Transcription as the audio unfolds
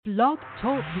Blog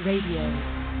Talk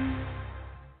Radio.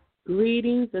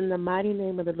 Greetings in the mighty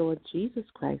name of the Lord Jesus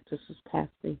Christ. This is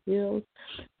Pastor Hills,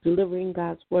 delivering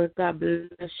God's word. God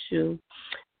bless you.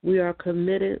 We are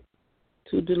committed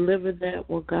to deliver that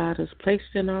what God has placed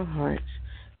in our hearts.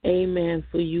 Amen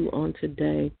for you on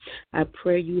today. I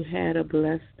pray you had a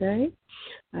blessed day.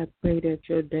 I pray that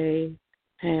your day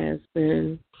has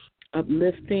been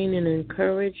uplifting and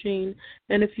encouraging.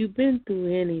 And if you've been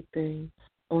through anything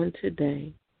on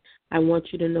today, I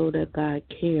want you to know that God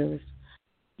cares.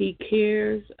 He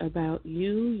cares about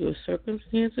you, your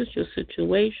circumstances, your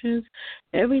situations,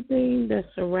 everything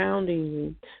that's surrounding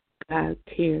you. God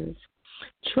cares.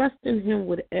 Trust in Him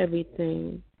with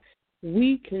everything.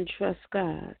 We can trust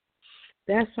God.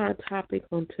 That's our topic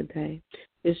on today,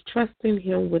 is trusting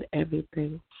Him with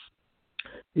everything.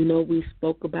 We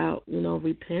spoke about,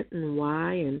 repenting and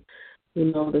why, and,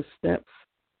 the steps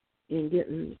in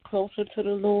getting closer to the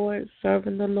Lord,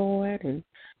 serving the Lord, and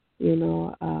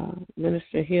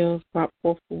Minister Hills brought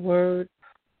forth the word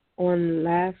on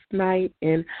last night.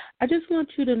 And I just want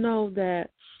you to know that,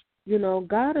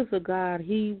 God is a God.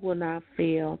 He will not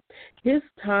fail. His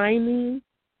timing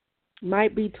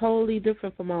might be totally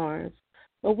different from ours,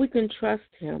 but we can trust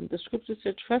Him. The scripture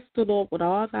said, trust the Lord with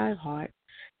all thy heart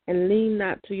and lean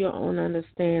not to your own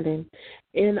understanding.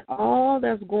 In all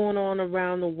that's going on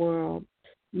around the world,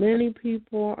 many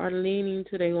people are leaning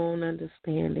to their own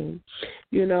understanding,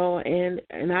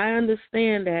 and I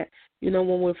understand that,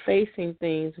 when we're facing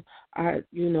things,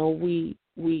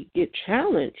 we get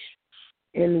challenged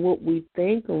in what we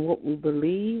think and what we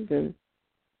believe, and,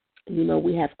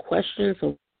 we have questions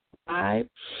of why.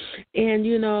 And,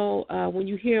 when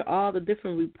you hear all the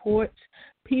different reports,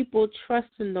 people trust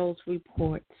in those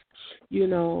reports.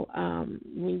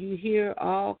 When you hear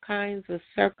all kinds of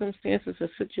circumstances or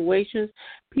situations,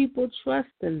 people trust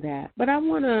in that. But I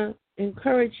want to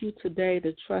encourage you today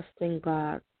to trust in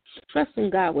God. Trust in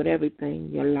God with everything,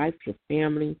 your life, your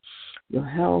family, your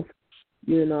health.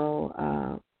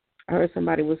 I heard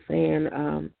somebody was saying,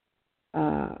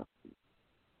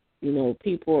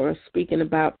 people are speaking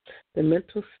about the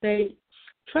mental state.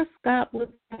 Trust God with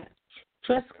that.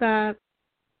 Trust God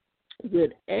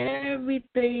with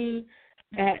everything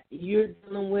that you're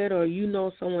dealing with, or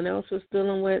someone else is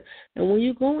dealing with. And when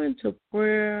you go into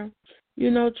prayer,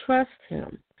 trust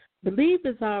Him. Believe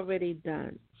it's already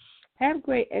done. Have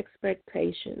great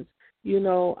expectations.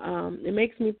 It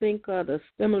makes me think of the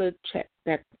stimulus check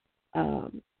that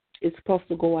is supposed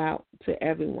to go out to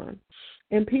everyone.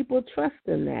 And people trust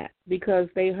in that because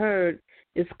they heard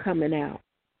it's coming out.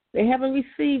 They haven't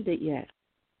received it yet.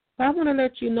 I want to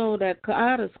let you know that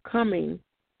God is coming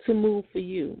to move for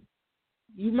you.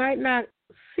 You might not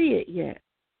see it yet,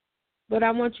 but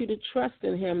I want you to trust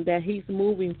in Him that He's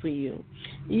moving for you.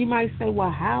 You might say,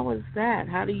 well, how is that?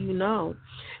 How do you know?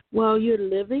 Well, you're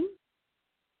living,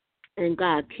 and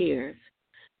God cares.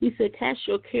 He said, cast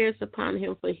your cares upon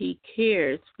Him, for He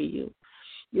cares for you.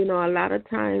 A lot of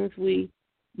times we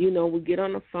get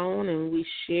on the phone and we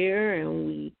share, and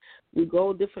we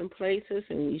go different places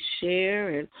and we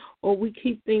share, or we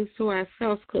keep things to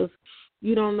ourselves because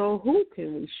you don't know who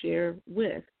can we share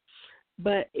with.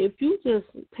 But if you just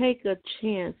take a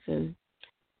chance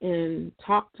and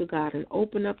talk to God and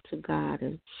open up to God,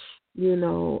 and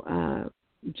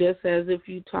just as if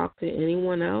you talk to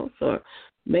anyone else, or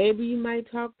maybe you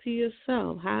might talk to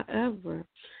yourself, however,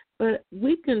 but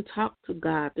we can talk to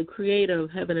God, the creator of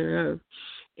heaven and earth,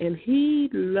 and He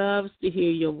loves to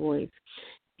hear your voice.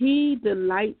 He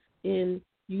delights in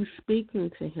you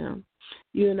speaking to Him.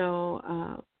 He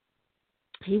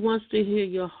wants to hear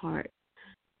your heart.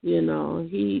 He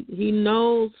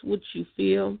knows what you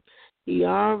feel. He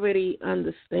already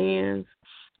understands.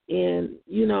 And,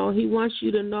 He wants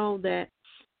you to know that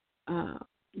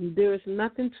there is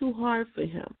nothing too hard for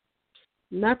Him,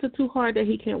 nothing too hard that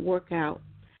He can't work out.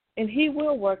 And He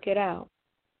will work it out.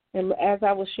 And as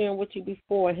I was sharing with you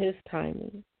before, His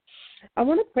timing. I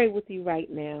want to pray with you right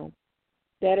now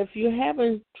that if you're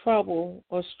having trouble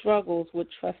or struggles with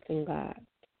trusting God,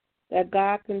 that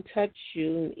God can touch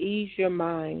you and ease your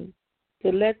mind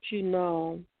to let you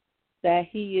know that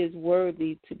He is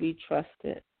worthy to be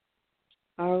trusted.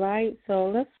 All right,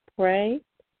 so let's pray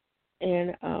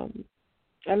and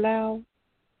allow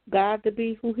God to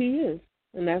be who He is,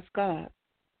 and that's God.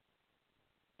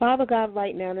 Father God,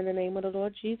 right now in the name of the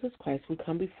Lord Jesus Christ, we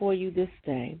come before you this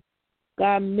day.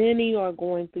 God, many are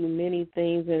going through many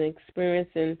things and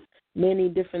experiencing many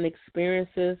different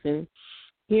experiences and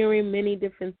hearing many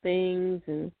different things,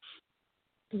 and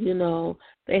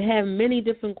they have many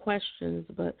different questions.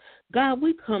 But God,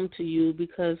 we come to you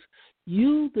because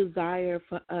you desire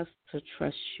for us to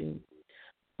trust you.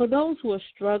 For those who are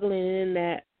struggling in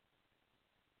that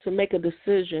to make a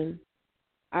decision,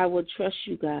 I would trust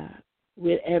you, God,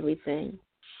 with everything.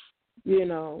 You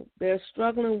know, they're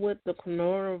struggling with the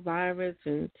coronavirus,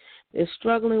 and they're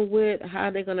struggling with how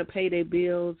they're going to pay their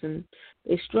bills, and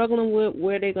they're struggling with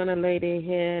where they're going to lay their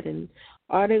head, and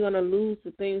are they going to lose the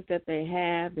things that they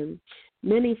have. And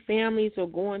many families are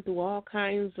going through all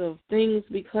kinds of things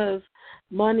because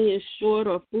money is short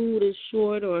or food is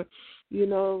short or,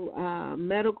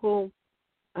 medical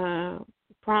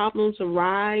problems are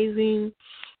rising.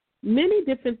 Many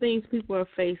different things people are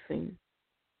facing.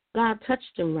 God, touch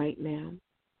them right now.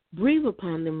 Breathe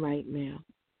upon them right now.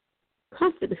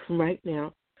 Comfort them right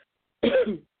now.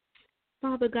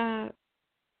 Father God,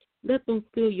 let them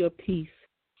feel your peace.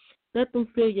 Let them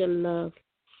feel your love.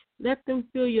 Let them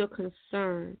feel your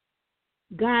concern.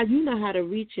 God, you know how to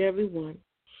reach everyone.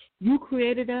 You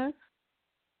created us,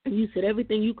 and you said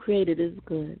everything you created is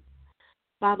good.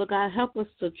 Father God, help us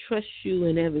to trust you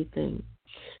in everything,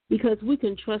 because we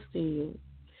can trust in you.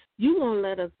 You won't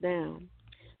let us down.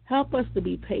 Help us to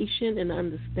be patient and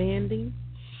understanding.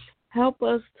 Help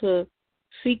us to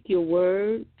seek your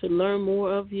word, to learn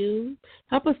more of you.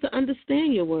 Help us to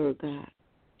understand your word, God.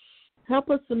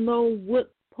 Help us to know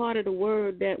what part of the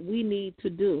word that we need to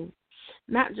do.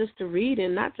 Not just to read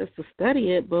and not just to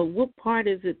study it, but what part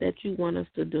is it that you want us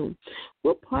to do?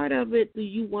 What part of it do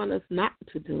you want us not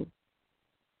to do?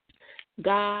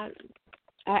 God,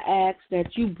 I ask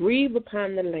that you breathe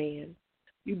upon the land.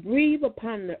 You breathe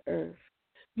upon the earth.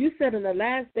 You said in the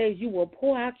last days you will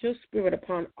pour out your spirit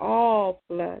upon all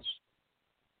flesh.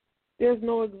 There's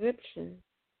no exemption.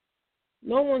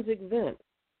 No one's exempt.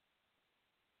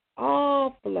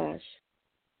 All flesh.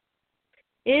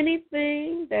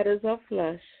 Anything that is of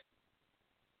flesh,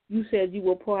 you said you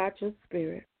will pour out your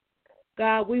spirit.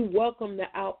 God, we welcome the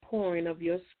outpouring of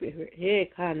your spirit.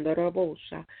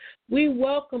 We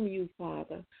welcome you,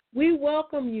 Father. We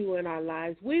welcome you in our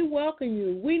lives. We welcome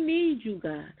you. We need you,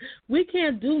 God. We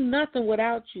can't do nothing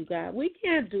without you, God. We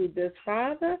can't do this,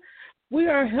 Father. We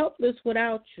are helpless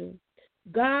without you.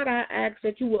 God, I ask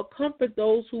that you will comfort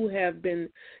those who have been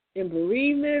in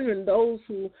bereavement, and those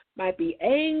who might be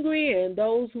angry, and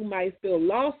those who might feel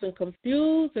lost and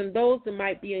confused, and those that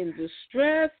might be in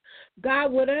distress.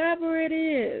 God, whatever it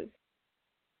is,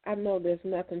 I know there's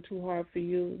nothing too hard for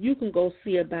you. You can go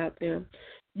see about them.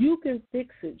 You can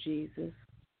fix it, Jesus.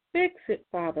 Fix it,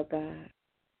 Father God.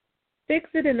 Fix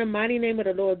it in the mighty name of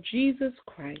the Lord Jesus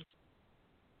Christ.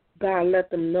 God, let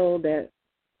them know that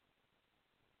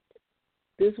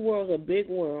this world's a big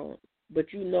world,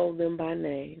 but you know them by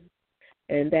name,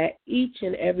 and that each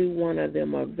and every one of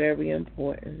them are very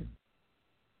important.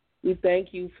 We thank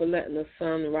you for letting the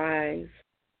sun rise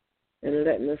and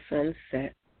letting the sun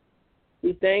set.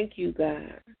 We thank you,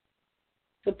 God.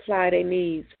 Supply their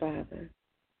needs, Father.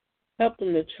 Help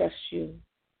them to trust you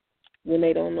when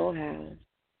they don't know how.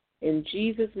 In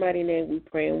Jesus' mighty name we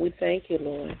pray, and we thank you,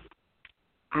 Lord.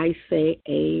 I say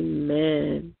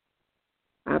amen.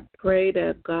 I pray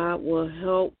that God will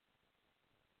help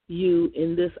you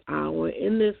in this hour,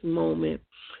 in this moment,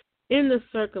 in the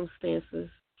circumstances,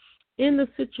 in the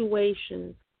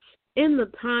situations, in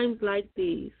the times like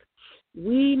these.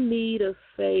 We need a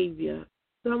Savior.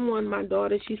 Someone, my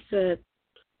daughter, she said,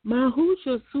 Ma, who's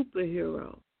your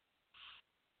superhero?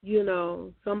 You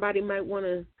know, somebody might want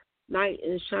a knight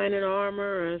in shining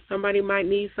armor, or somebody might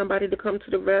need somebody to come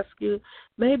to the rescue.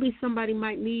 Maybe somebody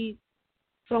might need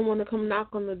someone to come knock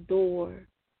on the door.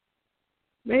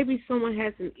 Maybe someone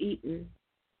hasn't eaten.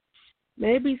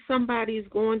 Maybe somebody's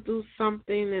going through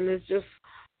something and it's just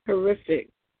horrific.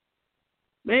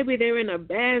 Maybe they're in a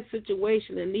bad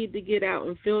situation and need to get out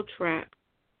and feel trapped.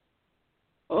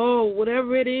 Oh,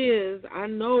 whatever it is, I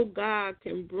know God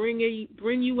can bring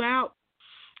you out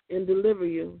and deliver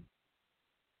you.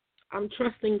 I'm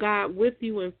trusting God with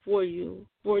you and for you,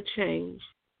 for change,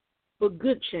 for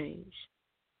good change.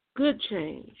 Good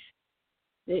change.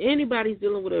 If anybody's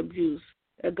dealing with abuse,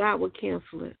 that God will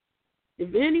cancel it.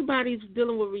 If anybody's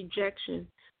dealing with rejection,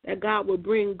 that God will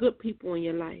bring good people in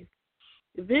your life.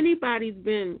 If anybody's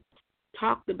been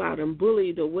talked about and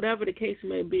bullied or whatever the case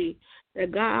may be,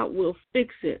 that God will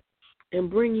fix it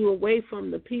and bring you away from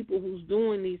the people who's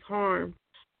doing these harms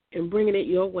and bringing it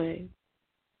your way.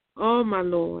 Oh, my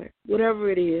Lord, whatever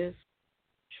it is,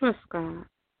 trust God.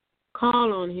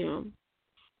 Call on him.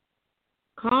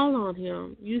 Call on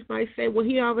him. You might say, well,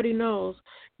 he already knows.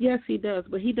 Yes, he does,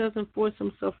 but he doesn't force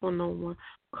himself on no one.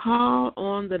 Call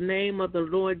on the name of the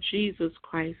Lord Jesus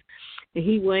Christ, and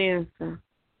he will answer.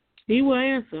 He will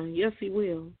answer. Yes, he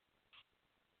will.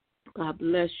 God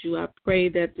bless you. I pray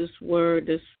that this word,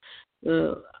 this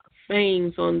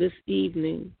sayings on this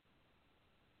evening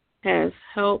has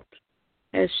helped,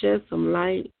 has shed some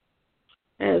light,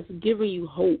 has given you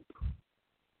hope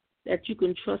that you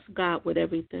can trust God with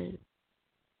everything.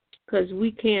 Because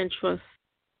we can trust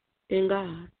in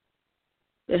God,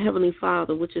 the Heavenly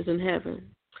Father, which is in heaven.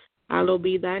 Hallowed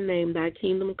be thy name, thy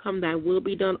kingdom come, thy will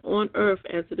be done on earth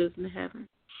as it is in heaven.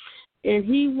 And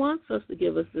he wants us to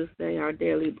give us this day our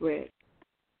daily bread,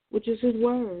 which is his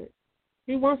word.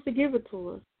 He wants to give it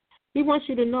to us. He wants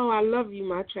you to know, I love you,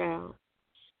 my child.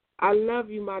 I love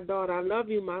you, my daughter. I love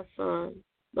you, my son.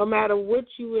 No matter what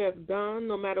you have done,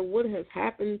 no matter what has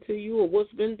happened to you or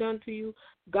what's been done to you,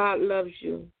 God loves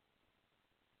you.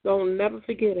 Don't never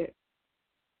forget it.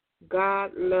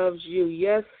 God loves you.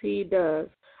 Yes, he does.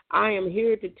 I am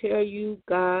here to tell you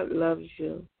God loves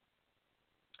you.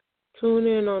 Tune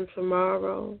in on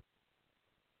tomorrow.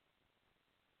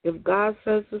 If God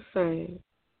says the same,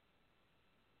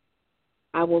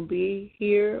 I will be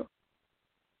here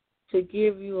to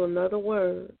give you another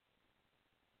word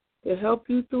to help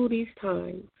you through these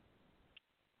times,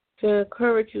 to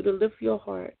encourage you to lift your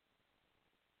heart.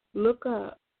 Look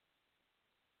up,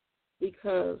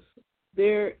 because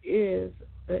there is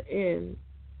an end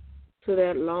to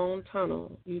that long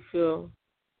tunnel you feel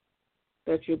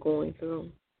that you're going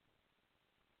through.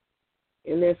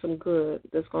 And there's some good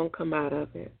that's going to come out of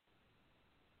it.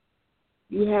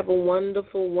 You have a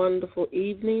wonderful, wonderful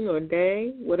evening or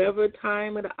day, whatever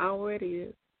time of the hour it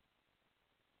is.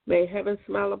 May heaven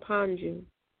smile upon you.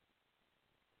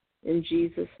 In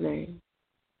Jesus' name.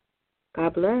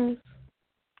 God bless.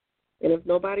 And if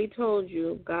nobody told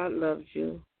you God loves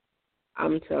you,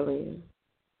 I'm telling you.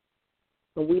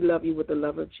 And we love you with the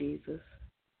love of Jesus.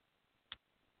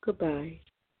 Goodbye.